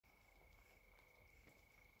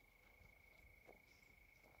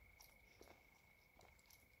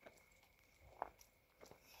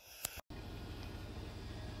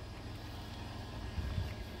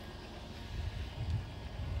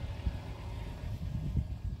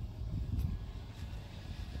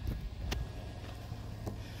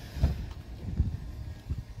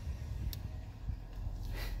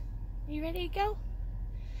You ready to go?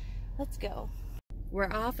 Let's go.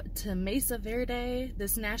 We're off to Mesa Verde,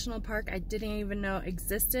 this national park I didn't even know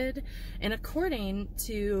existed. And according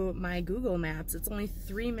to my Google Maps, it's only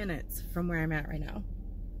 3 minutes from where I'm at right now.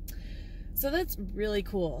 So that's really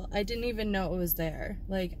cool. I didn't even know it was there.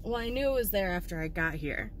 Like, well, I knew it was there after I got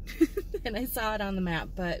here. And I saw it on the map,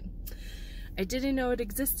 but I didn't know it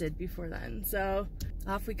existed before then. So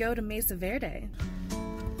off we go to Mesa Verde.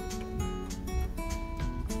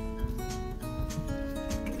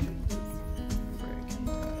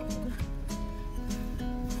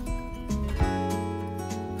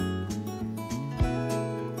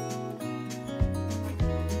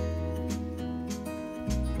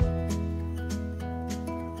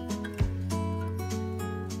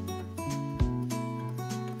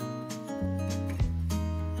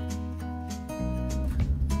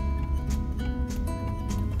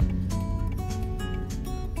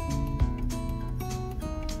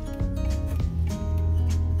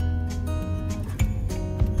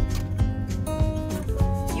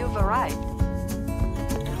 Arrived.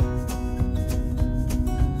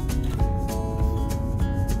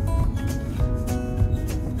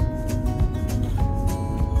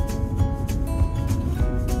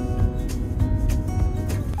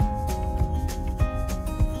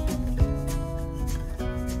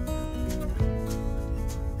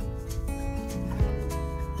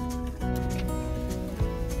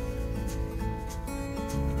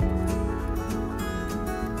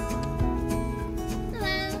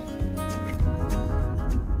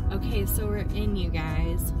 So we're in, you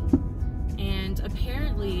guys, and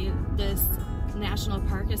apparently this national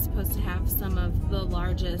park is supposed to have some of the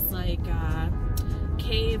largest like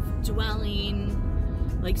cave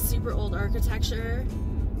dwelling, like super old architecture.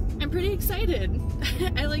 I'm pretty excited.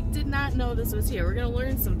 I like did not know this was here. We're gonna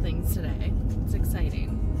learn some things today. It's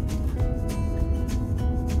exciting.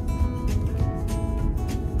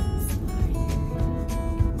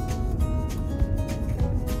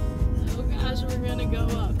 Oh gosh, we're gonna go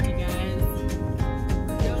up, you guys.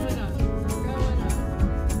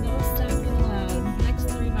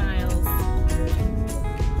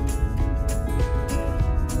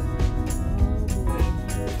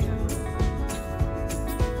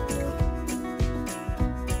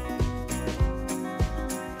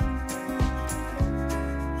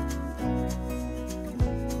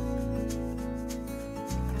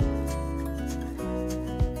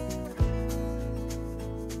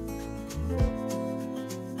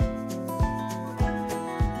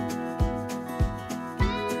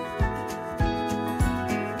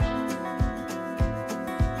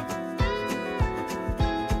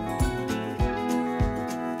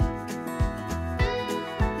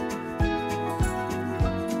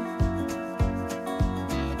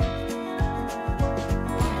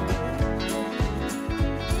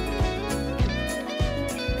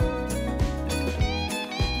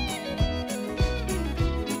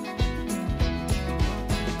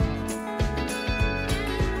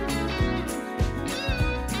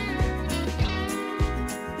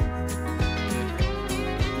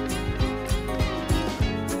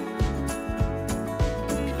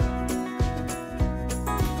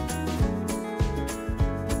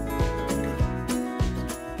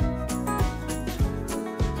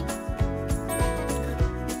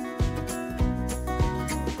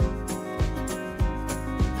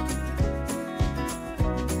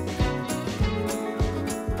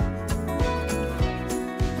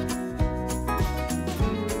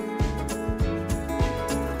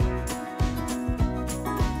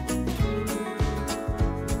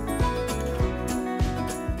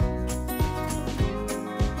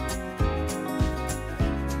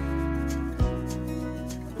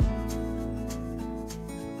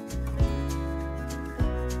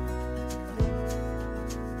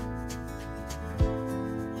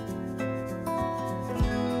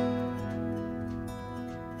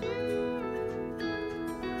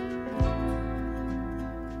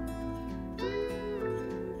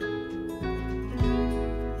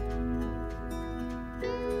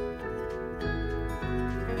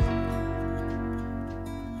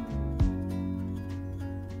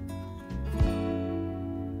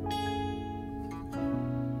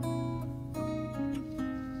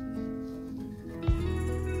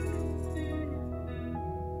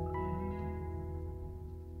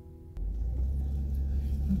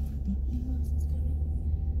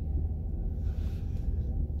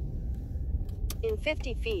 In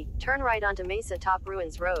 50 feet, turn right onto Mesa Top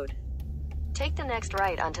Ruins Road. Take the next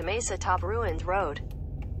right onto Mesa Top Ruins Road.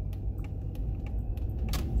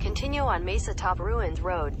 Continue on Mesa Top Ruins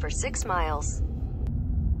Road for 6 miles.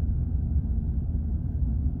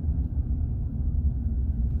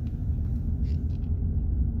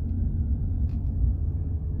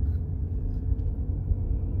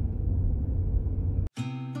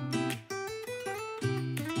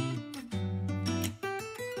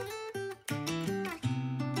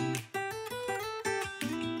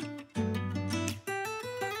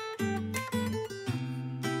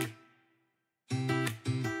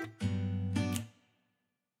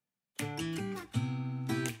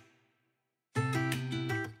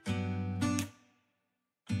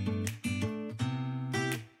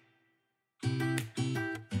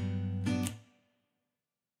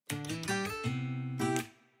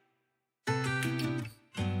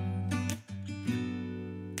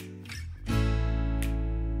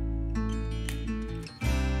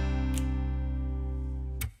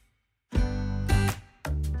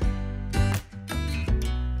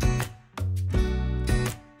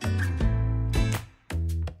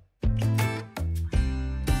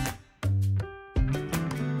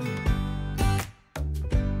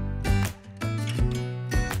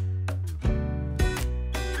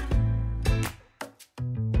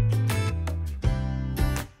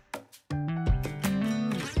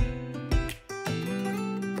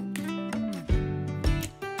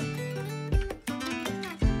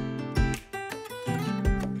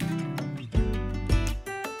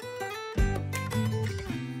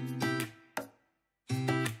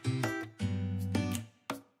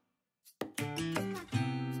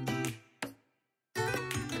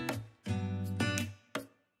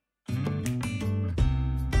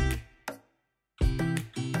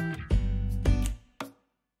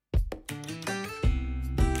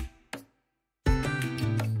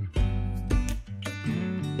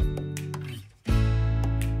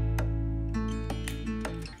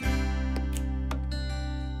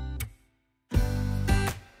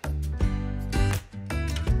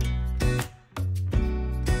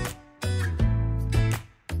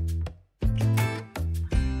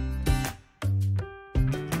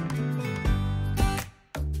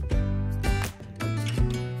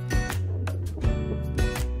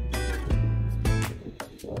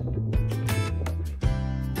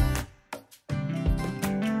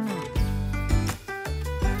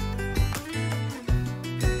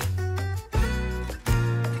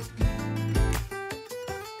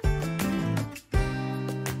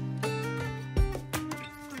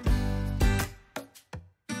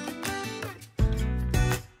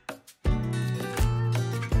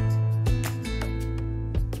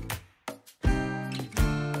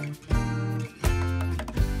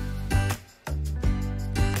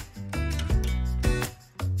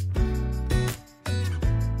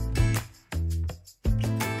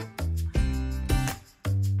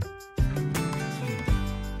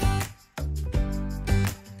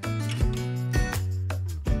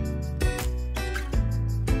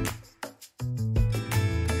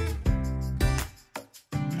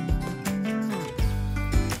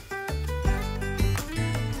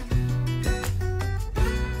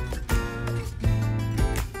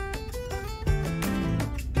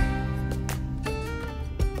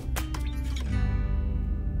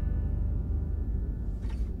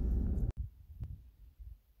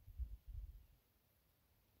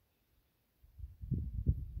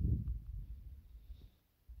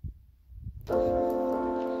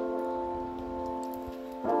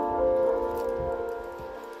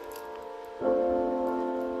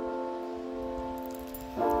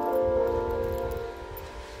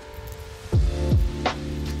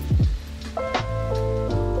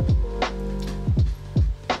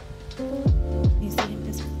 Museum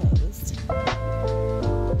is closed.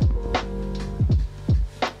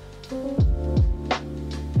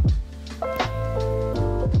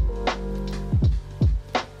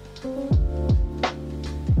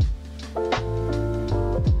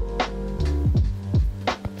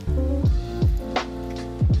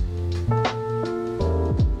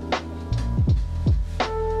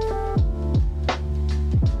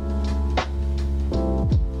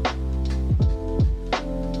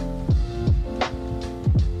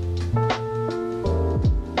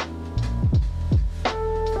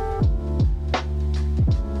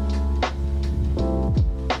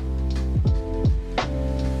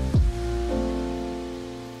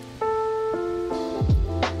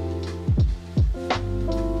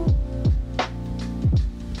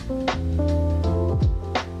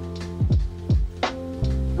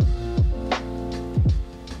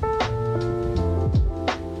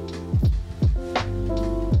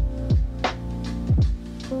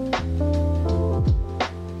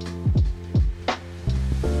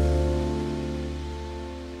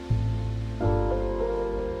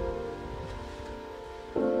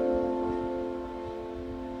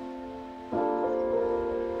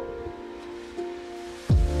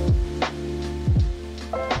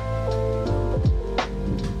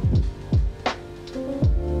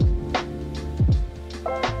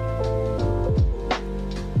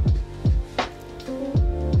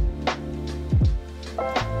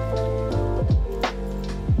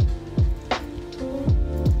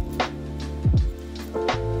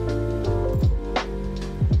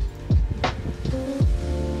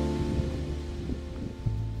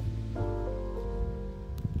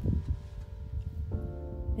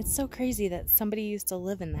 It's so crazy that somebody used to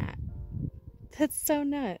live in that. That's so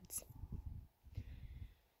nuts.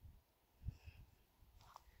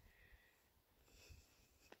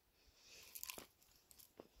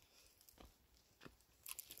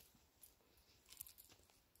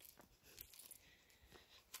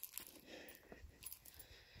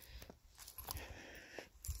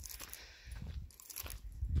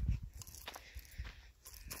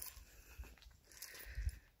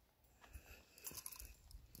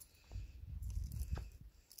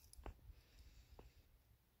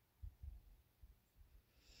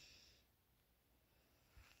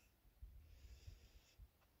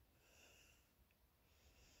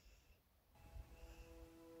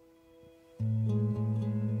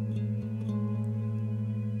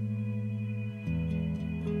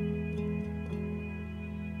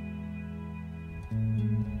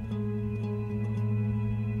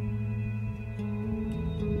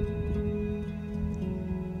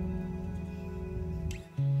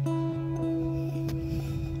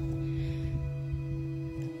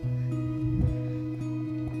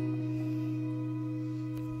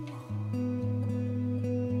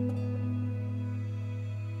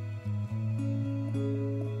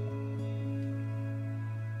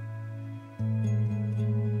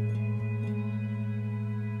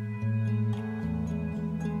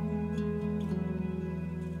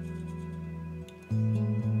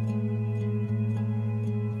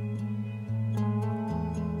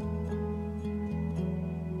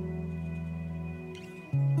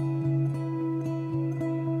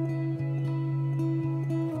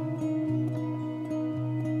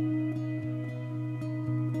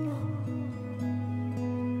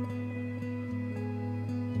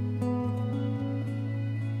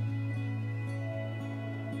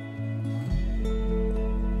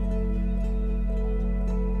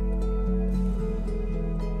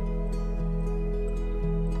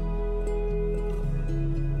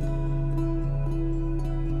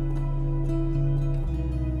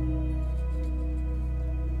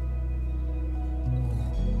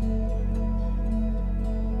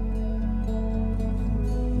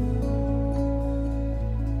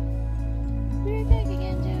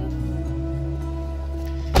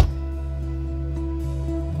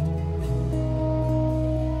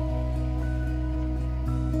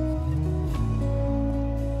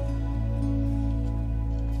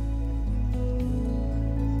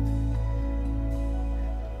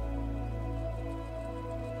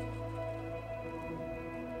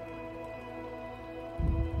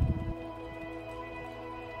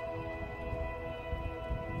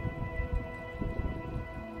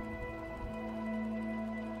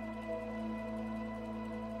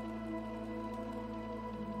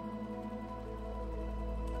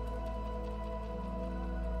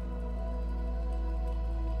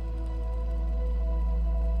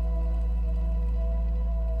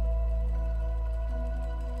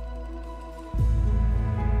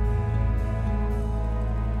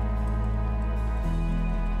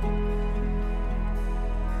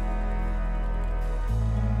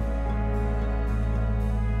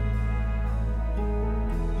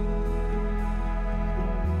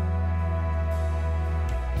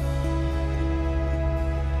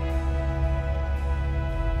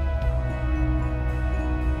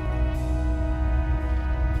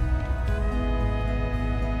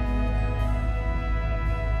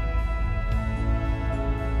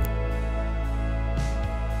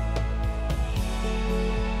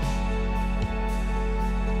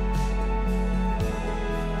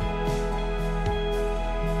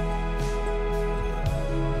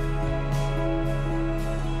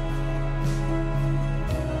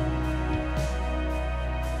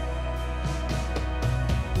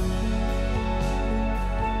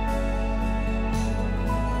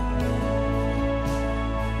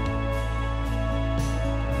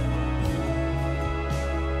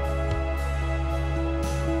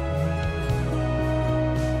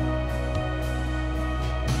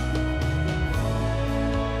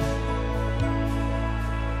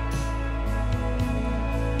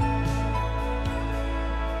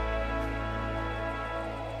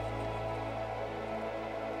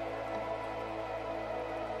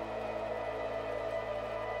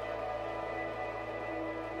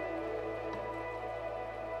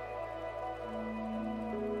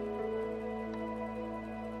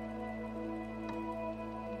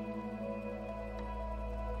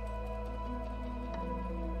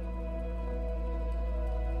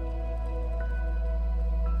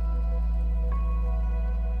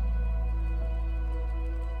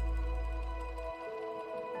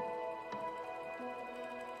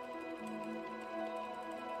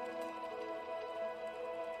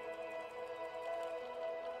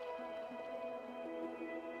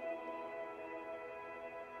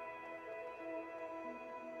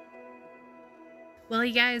 Well,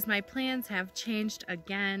 you guys, my plans have changed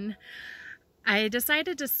again. I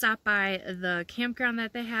decided to stop by the campground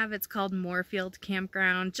that they have. It's called Moorfield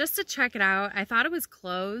Campground, just to check it out. I thought it was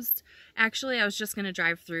closed. Actually, I was just going to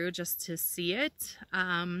drive through just to see it.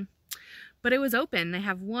 But it was open. They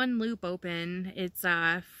have one loop open. It's,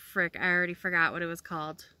 frick, I already forgot what it was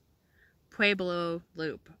called. Pueblo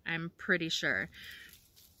Loop, I'm pretty sure.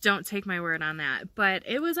 Don't take my word on that. But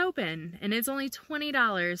it was open, and it's only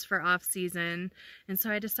 $20 for off-season. And so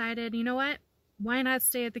I decided, you know what? Why not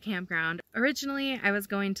stay at the campground? Originally, I was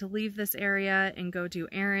going to leave this area and go do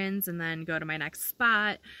errands and then go to my next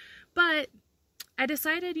spot. But I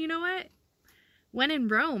decided, you know what? When in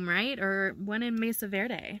Rome, right? Or when in Mesa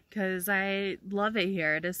Verde, because I love it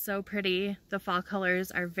here. It is so pretty. The fall colors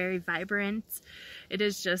are very vibrant. It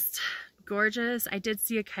is just gorgeous. I did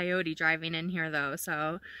see a coyote driving in here though,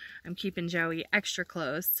 so I'm keeping Joey extra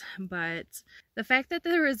close. But the fact that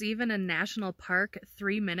there was even a national park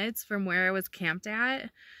 3 minutes from where I was camped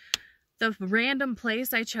at, the random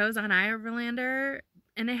place I chose on iOverlander,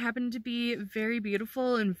 and it happened to be very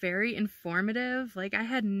beautiful and very informative. Like, I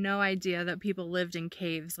had no idea that people lived in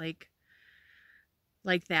caves like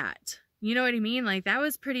that. You know what I mean? Like, that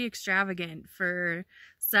was pretty extravagant for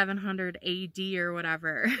 700 AD or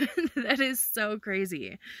whatever. That is so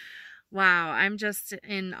crazy. Wow, I'm just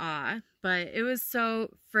in awe. But it was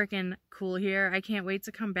so freaking cool here. I can't wait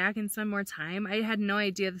to come back and spend more time. I had no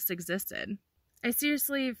idea this existed. I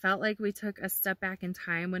seriously felt like we took a step back in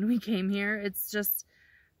time when we came here. It's just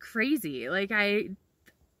crazy. Like, I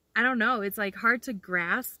don't know. It's like hard to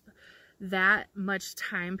grasp that much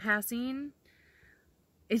time passing.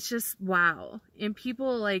 It's just wow. And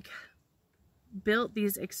people like built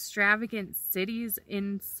these extravagant cities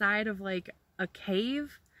inside of like a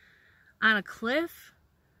cave on a cliff.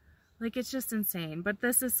 Like, it's just insane. But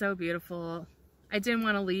this is so beautiful. I didn't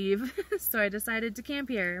want to leave, so I decided to camp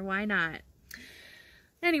here. Why not?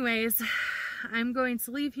 Anyways, I'm going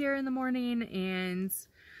to leave here in the morning and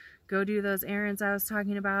go do those errands I was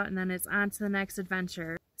talking about, and then it's on to the next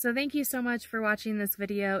adventure. So thank you so much for watching this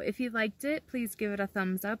video. If you liked it, please give it a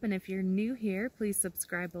thumbs up, and if you're new here, please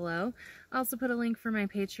subscribe below. I'll also put a link for my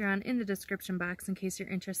Patreon in the description box in case you're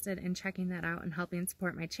interested in checking that out and helping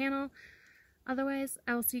support my channel. Otherwise,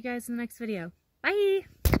 I will see you guys in the next video. Bye!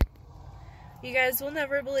 You guys will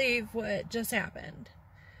never believe what just happened.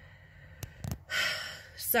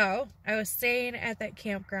 So, I was staying at that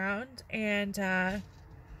campground, and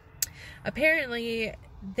apparently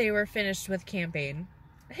they were finished with camping.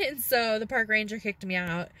 And so the park ranger kicked me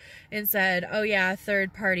out and said, oh yeah, a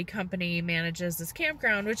third-party company manages this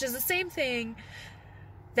campground, which is the same thing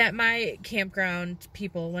that my campground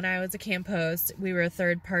people, when I was a camp host, we were a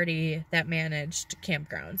third party that managed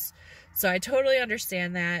campgrounds. So I totally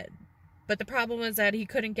understand that. But the problem was that he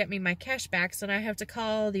couldn't get me my cash back, so now I have to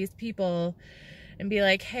call these people and be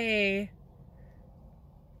like, hey,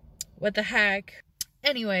 what the heck?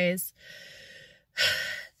 Anyways,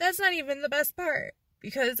 that's not even the best part,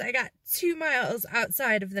 because I got 2 miles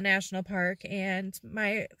outside of the national park and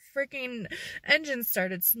my freaking engine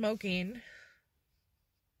started smoking.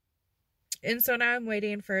 And so now I'm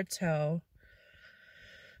waiting for a tow.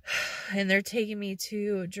 And they're taking me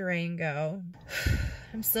to Durango.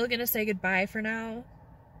 I'm still gonna say goodbye for now.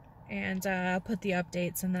 And I'll put the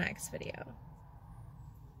updates in the next video.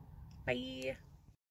 Bye.